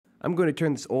I'm going to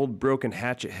turn this old broken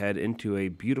hatchet head into a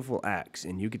beautiful axe,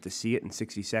 and you get to see it in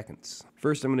 60 seconds.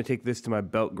 First, I'm going to take this to my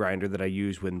belt grinder that I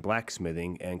use when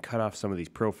blacksmithing and cut off some of these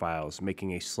profiles,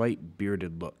 making a slight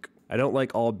bearded look. I don't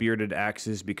like all bearded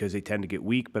axes because they tend to get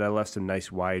weak, but I left some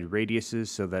nice wide radiuses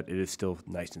so that it is still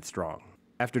nice and strong.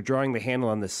 After drawing the handle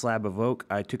on this slab of oak,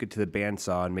 I took it to the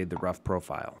bandsaw and made the rough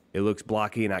profile. It looks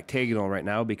blocky and octagonal right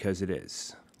now because it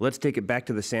is. Let's take it back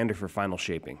to the sander for final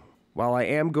shaping. While I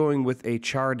am going with a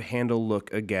charred handle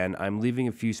look again, I'm leaving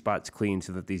a few spots clean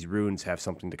so that these runes have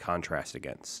something to contrast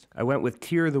against. I went with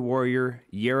Tyr the Warrior,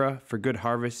 Yera for good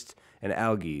harvest, and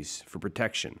Algiz for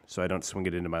protection so I don't swing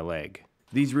it into my leg.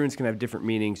 These runes can have different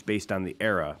meanings based on the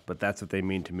era, but that's what they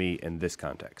mean to me in this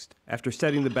context. After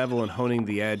setting the bevel and honing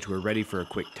the edge, we're ready for a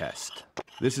quick test.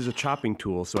 This is a chopping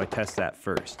tool, so I test that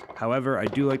first. However, I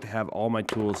do like to have all my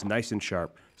tools nice and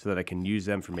sharp so that I can use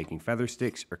them for making feather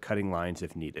sticks or cutting lines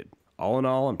if needed. All in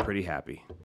all, I'm pretty happy.